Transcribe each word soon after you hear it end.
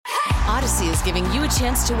Odyssey is giving you a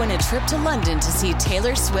chance to win a trip to London to see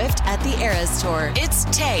Taylor Swift at the Eras Tour. It's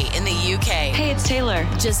Tay in the UK. Hey, it's Taylor.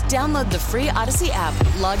 Just download the free Odyssey app,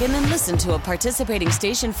 log in and listen to a participating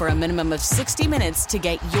station for a minimum of 60 minutes to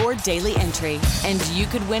get your daily entry. And you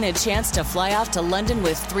could win a chance to fly off to London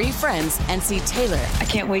with 3 friends and see Taylor. I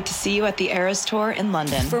can't wait to see you at the Eras Tour in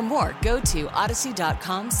London. For more, go to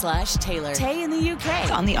odyssey.com/Taylor. Tay in the UK.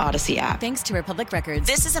 It's on the Odyssey app. Thanks to Republic Records.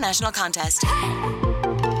 This is a national contest.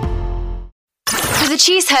 For the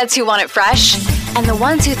cheeseheads who want it fresh, and the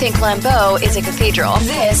ones who think Lambeau is a cathedral,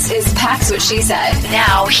 this is Pax What She Said.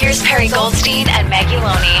 Now, here's Perry Goldstein and Maggie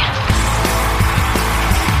Loney.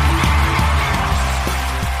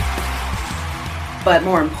 But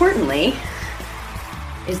more importantly,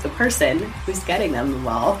 is the person who's getting them the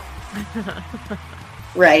ball.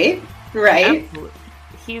 Right? Absolutely.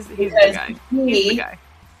 He's the guy. He's the guy.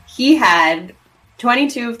 He had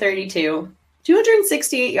 22 of 32.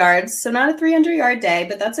 268 yards, so not a 300-yard day,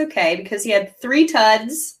 but that's okay because he had 3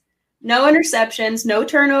 tuds, no interceptions, no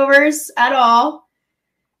turnovers at all.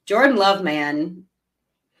 Jordan Love, man.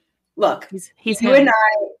 Look, he's you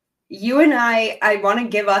and I want to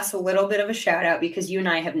give us a little bit of a shout out because you and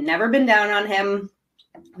I have never been down on him.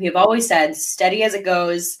 We have always said steady as it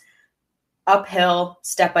goes, uphill,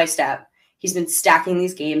 step by step. He's been stacking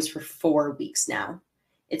these games for 4 weeks now.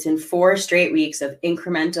 It's been 4 straight weeks of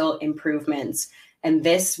incremental improvements. And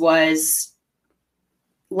this was,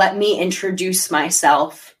 let me introduce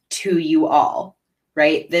myself to you all,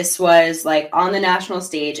 right? This was like on the national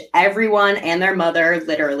stage. Everyone and their mother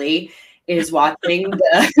literally is watching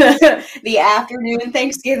the afternoon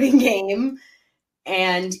Thanksgiving game.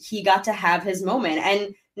 And he got to have his moment.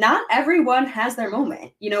 And not everyone has their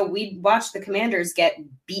moment. You know, we watched the Commanders get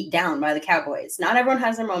beat down by the Cowboys. Not everyone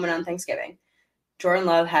has their moment on Thanksgiving. Jordan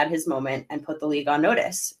Love had his moment and put the league on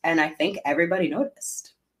notice. And I think everybody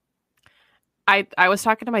noticed. I was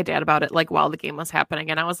talking to my dad about it like while the game was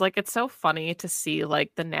happening. And I was like, it's so funny to see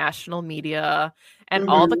like the national media and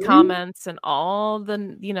all the comments and all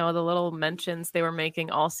the, you know, the little mentions they were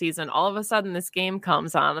making all season. All of a sudden this game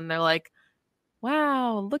comes on and they're like,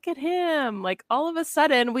 wow, look at him. Like all of a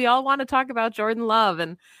sudden we all want to talk about Jordan Love.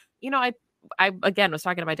 And, you know, I again was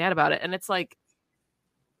talking to my dad about it. And it's like,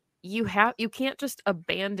 you can't just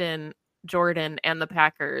abandon Jordan and the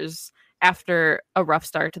Packers after a rough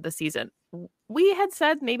start to the season. We had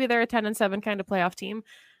said maybe they're a 10-7 kind of playoff team,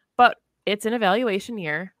 but it's an evaluation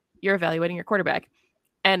year. You're evaluating your quarterback.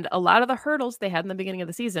 And a lot of the hurdles they had in the beginning of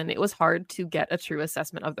the season, it was hard to get a true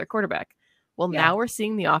assessment of their quarterback. Well, now we're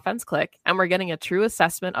seeing the offense click and we're getting a true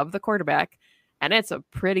assessment of the quarterback. And it's a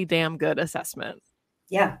pretty damn good assessment.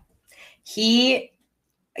 Yeah.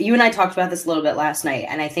 You and I talked about this a little bit last night,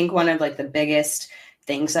 and I think one of like the biggest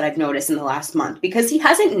things that I've noticed in the last month, because he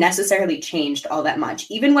hasn't necessarily changed all that much.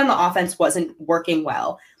 Even when the offense wasn't working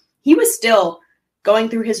well, he was still going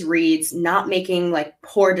through his reads, not making like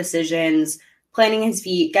poor decisions, planting his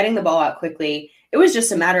feet, getting the ball out quickly. It was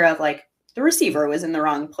just a matter of like the receiver was in the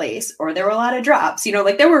wrong place or there were a lot of drops, you know,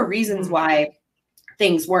 like there were reasons why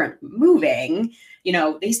things weren't moving. You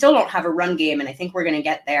know, they still don't have a run game, and I think we're going to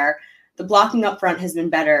get there. The blocking up front has been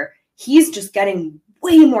better. He's just getting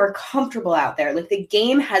way more comfortable out there. Like the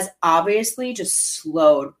game has obviously just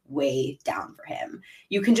slowed way down for him.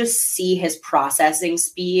 You can just see his processing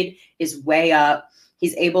speed is way up.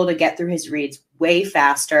 He's able to get through his reads way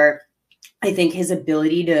faster. I think his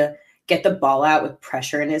ability to get the ball out with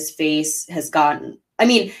pressure in his face has gotten, I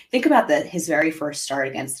mean, think about his very first start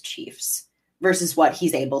against the Chiefs versus what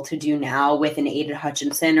he's able to do now with an Aiden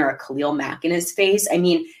Hutchinson or a Khalil Mack in his face. I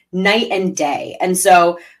mean, night and day. And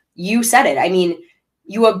so you said it. I mean,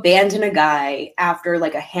 you abandon a guy after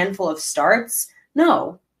like a handful of starts?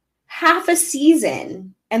 No, half a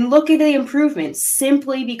season. And look at the improvement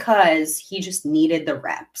simply because he just needed the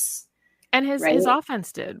reps. And his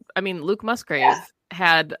offense did. I mean, Luke Musgrave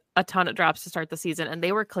had a ton of drops to start the season, and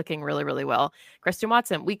they were clicking really, really well. Christian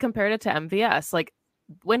Watson, we compared it to MVS. Like,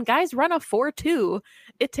 when guys run a 4-2,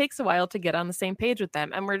 it takes a while to get on the same page with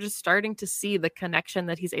them. And we're just starting to see the connection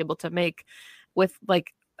that he's able to make with,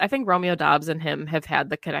 like, I think Romeo Doubs and him have had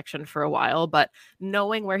the connection for a while, but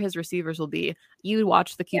knowing where his receivers will be, you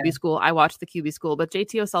watch the QB school, I watch the QB school, but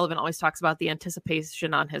JT O'Sullivan always talks about the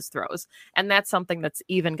anticipation on his throws. And that's something that's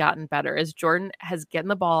even gotten better as Jordan has gotten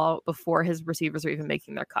the ball before his receivers are even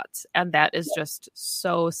making their cuts. And that is just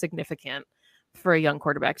so significant for a young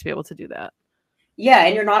quarterback to be able to do that. Yeah,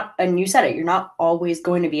 and you said it, you're not always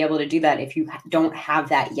going to be able to do that if you don't have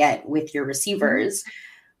that yet with your receivers.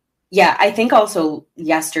 Yeah, I think also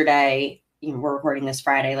yesterday, we're recording this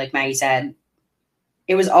Friday, like Maggie said,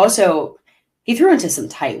 it was also, he threw into some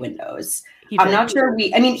tight windows. I'm not sure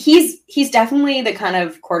he's definitely the kind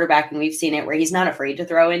of quarterback, and we've seen it, where he's not afraid to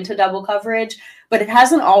throw into double coverage, but it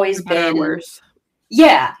hasn't always been worse.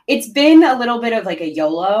 Yeah, it's been a little bit of like a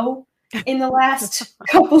YOLO in the last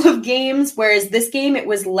couple of games, whereas this game, it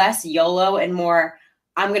was less YOLO and more,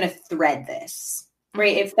 I'm going to thread this,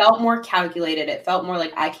 right? It felt more calculated. It felt more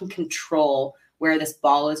like I can control where this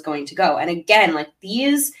ball is going to go. And again, like,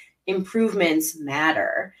 these improvements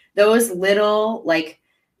matter. Those little, like,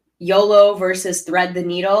 YOLO versus thread the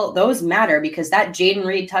needle, those matter, because that Jayden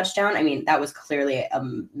Reed touchdown, I mean, that was clearly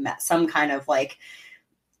some kind of like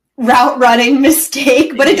route running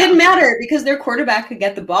mistake, but it didn't matter because their quarterback could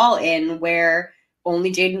get the ball in where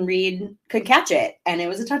only Jayden Reed could catch it, and it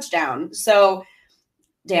was a touchdown. So,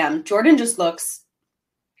 damn, Jordan just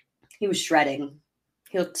he was shredding.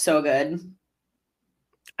 He looked so good.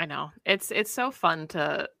 I know. It's so fun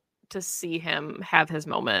to see him have his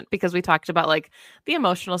moment, because we talked about like the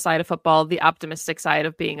emotional side of football, the optimistic side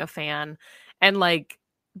of being a fan, and like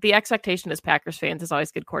the expectation as Packers fans is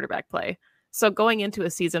always good quarterback play. So going into a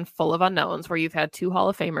season full of unknowns where you've had 2 Hall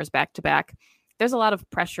of Famers back to back, there's a lot of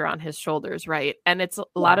pressure on his shoulders, right? And it's a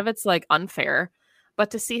lot of it's like unfair,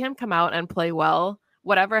 but to see him come out and play well,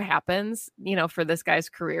 whatever happens, you know, for this guy's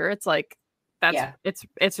career, it's like,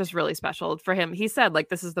 it's just really special for him. He said, like,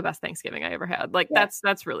 this is the best Thanksgiving I ever had. Like,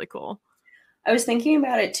 that's really cool. I was thinking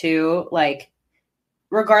about it too, like,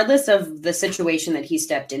 regardless of the situation that he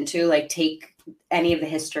stepped into, like, take any of the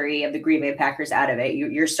history of the Green Bay Packers out of it.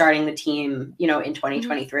 You're starting the team, you know, in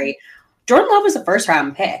 2023. Jordan Love was a first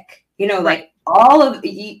round pick, you know, like all of,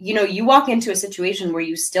 you know, you walk into a situation where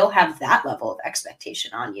you still have that level of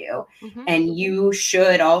expectation on you, and you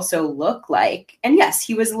should also look like, and yes,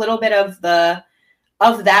 he was a little bit of that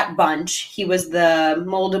bunch. He was the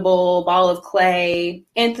moldable ball of clay,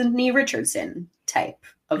 Anthony Richardson type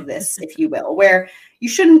of this, if you will, where you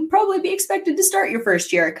shouldn't probably be expected to start your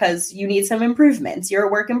first year because you need some improvements. You're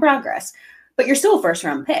a work in progress, but you're still a first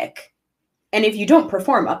round pick. And if you don't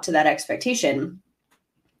perform up to that expectation,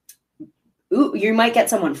 you might get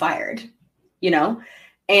someone fired, you know,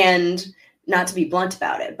 and not to be blunt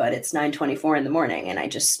about it, but it's 9:24 in the morning. And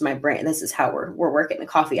my brain, this is how we're working. The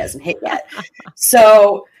coffee hasn't hit yet.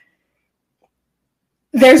 So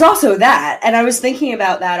there's also that. And I was thinking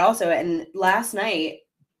about that also. And last night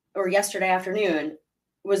or yesterday afternoon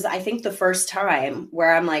was, I think, the first time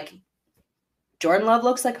where I'm like, Jordan Love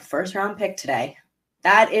looks like a first round pick today.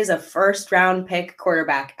 That is a first round pick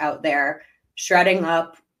quarterback out there shredding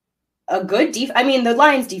up a good defense. I mean, the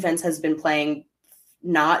Lions defense has been playing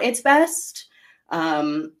not its best.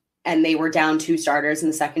 And they were down 2 starters in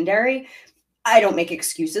the secondary. I don't make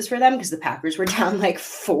excuses for them because the Packers were down like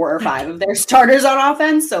 4 or 5 of their starters on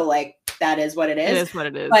offense. So like, that is what it is. It is what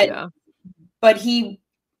it is. But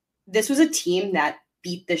this was a team that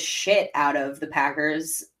beat the shit out of the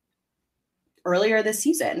Packers earlier this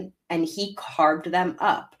season, and he carved them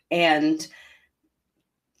up. And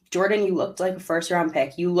Jordan, you looked like a first round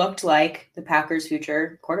pick. You looked like the Packers'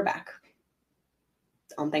 future quarterback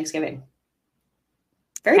on Thanksgiving.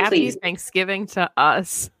 Very Happy pleased. Thanksgiving to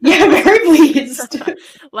us. Yeah, very pleased.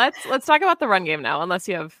 Let's talk about the run game now, unless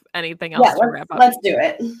you have anything else to wrap up. Let's do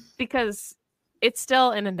it. Because it's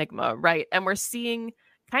still an enigma, right? And we're seeing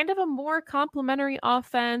kind of a more complementary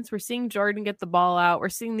offense. We're seeing Jordan get the ball out. We're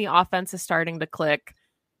seeing the offense is starting to click,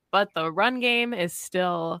 but the run game is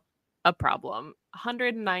still a problem.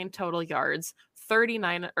 109 total yards,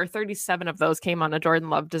 39 or 37 of those came on a Jordan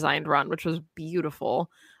Love designed run, which was beautiful.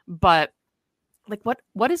 But like,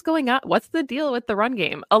 what is going on? What's the deal with the run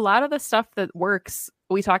game? A lot of the stuff that works,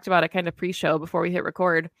 we talked about it kind of pre-show before we hit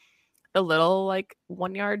record. The little like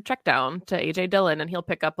 1 yard check down to AJ Dillon and he'll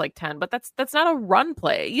pick up like 10, but that's not a run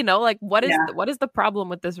play, you know, like what is the problem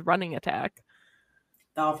with this running attack?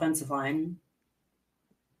 The offensive line.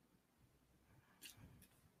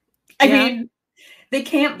 I mean, they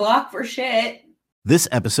can't block for shit. This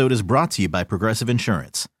episode is brought to you by Progressive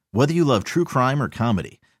Insurance. Whether you love true crime or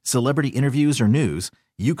comedy, celebrity interviews or news,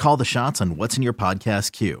 you call the shots on what's in your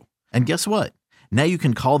podcast queue. And guess what? Now you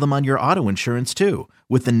can call them on your auto insurance too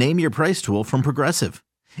with the Name Your Price tool from Progressive.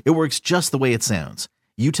 It works just the way it sounds.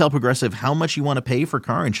 You tell Progressive how much you want to pay for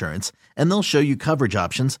car insurance, and they'll show you coverage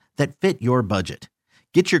options that fit your budget.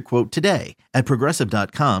 Get your quote today at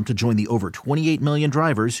Progressive.com to join the over 28 million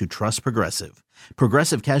drivers who trust Progressive.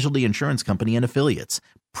 Progressive Casualty Insurance Company and Affiliates.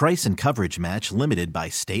 Price and coverage match limited by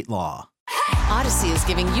state law. Odyssey is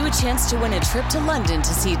giving you a chance to win a trip to London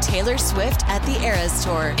to see Taylor Swift at the Eras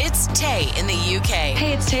Tour. It's Tay in the UK.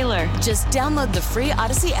 Hey, it's Taylor. Just download the free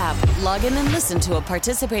Odyssey app, log in and listen to a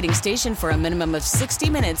participating station for a minimum of 60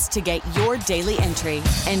 minutes to get your daily entry.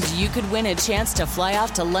 And you could win a chance to fly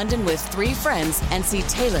off to London with 3 friends and see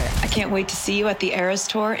Taylor. I can't wait to see you at the Eras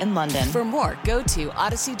Tour in London. For more, go to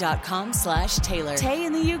odyssey.com/Taylor. Tay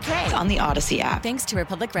in the UK. On the Odyssey app. Thanks to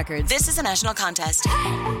Republic Records. This is a national contest.